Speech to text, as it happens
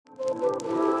Welcome to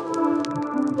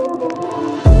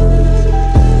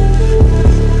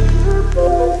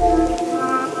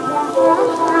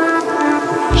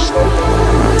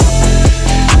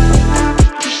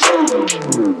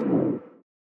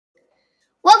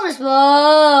Sports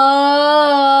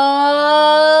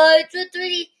with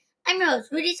Rudy. I'm your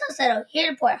host, Rudy Salcedo, here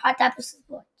to report hot topics of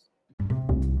sports.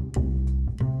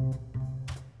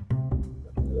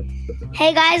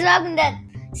 Hey guys, welcome to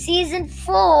Season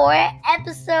 4,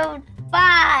 Episode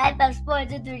 5 of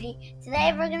Sports with Rudy.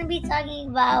 Today we're going to be talking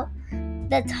about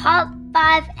the top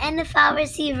 5 NFL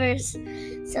receivers.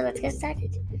 So let's get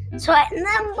started. So at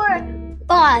number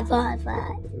 5,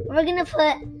 we're going to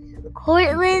put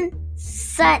Courtland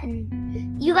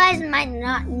Sutton. You guys might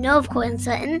not know of Courtland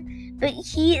Sutton, but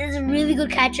he is a really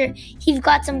good catcher. He's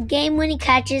got some game-winning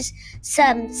catches,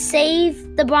 some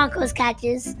save the Broncos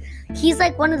catches. He's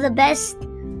like one of the best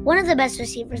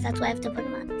receivers. That's why I have to put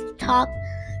him at the top.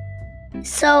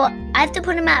 So I have to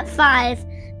put him at 5,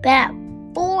 but at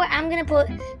 4, I'm gonna put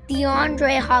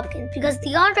DeAndre Hopkins, because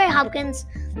DeAndre Hopkins,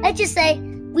 let's just say,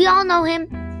 we all know him.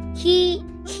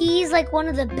 He's like one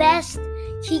of the best.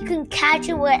 He can catch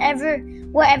it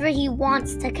wherever he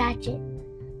wants to catch it.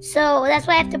 So that's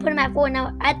why I have to put him at 4.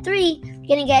 Now at 3, we're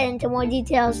going to get into more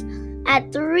details.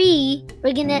 At 3,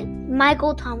 we're going to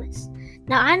Michael Thomas.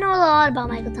 Now I know a lot about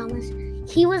Michael Thomas.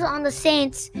 He was on the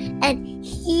Saints and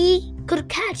he could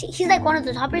catch it. He's like one of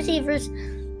the top receivers.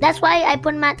 That's why I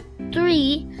put him at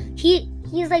 3.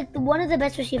 He's like one of the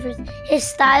best receivers. His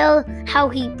style, how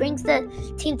he brings the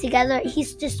team together, he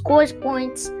just scores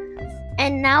points.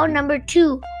 And now number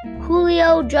 2,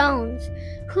 Julio Jones.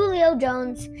 Julio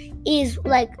Jones is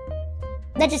like,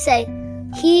 let's just say,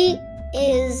 he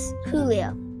is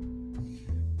Julio.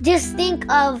 Just think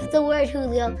of the word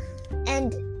Julio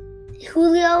and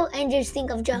just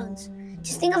think of Jones.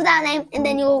 Just think of that name and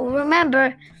then you'll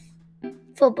remember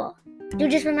football. You'll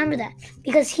just remember that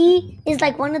because he is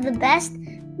like one of the best.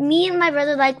 Me and my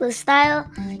brother like the style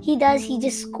he does. He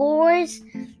just scores.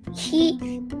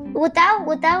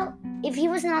 If he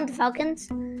wasn't on the Falcons,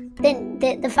 then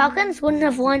the Falcons wouldn't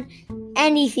have won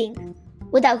anything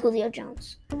without Julio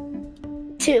Jones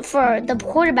for the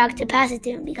quarterback to pass it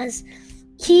to him, because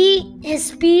his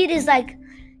speed's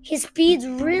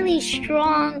really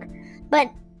strong,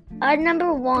 but our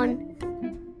number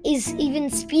 1 is even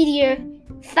speedier,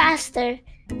 faster,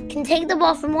 can take the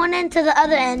ball from one end to the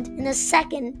other end in a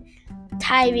second.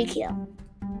 Tyreek Hill.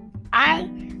 All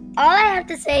I have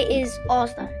to say is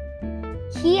all-star.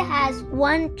 He has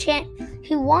one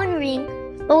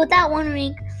ring, but with that one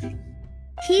ring,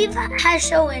 he has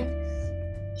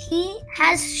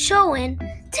shown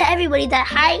to everybody that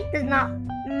height does not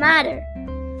matter.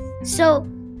 So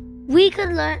we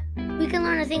can learn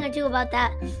a thing or two about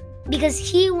that, because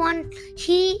he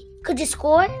could just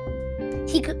score.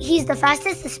 He's the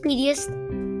fastest, the speediest.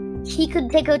 He could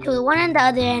take it to the one end, the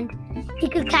other end. He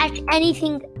could catch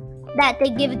anything that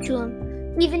they give it to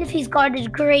him, even if he's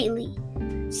guarded greatly.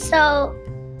 So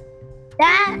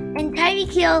that, and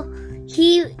Tyreek Hill,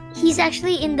 he's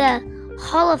actually in the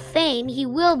Hall of Fame. He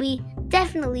will be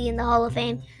definitely in the Hall of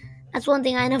Fame. That's one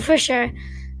thing I know for sure.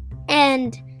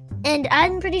 And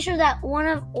I'm pretty sure that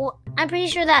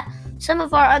some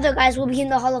of our other guys will be in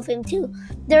the Hall of Fame too.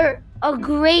 They're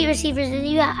great receivers. If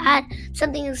you had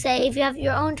something to say, if you have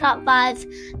your own top 5,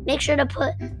 make sure to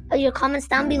put your comments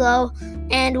down below,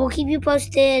 and we'll keep you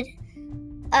posted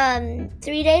 3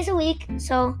 days a week.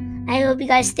 So I hope you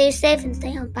guys stay safe and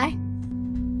stay home. Bye.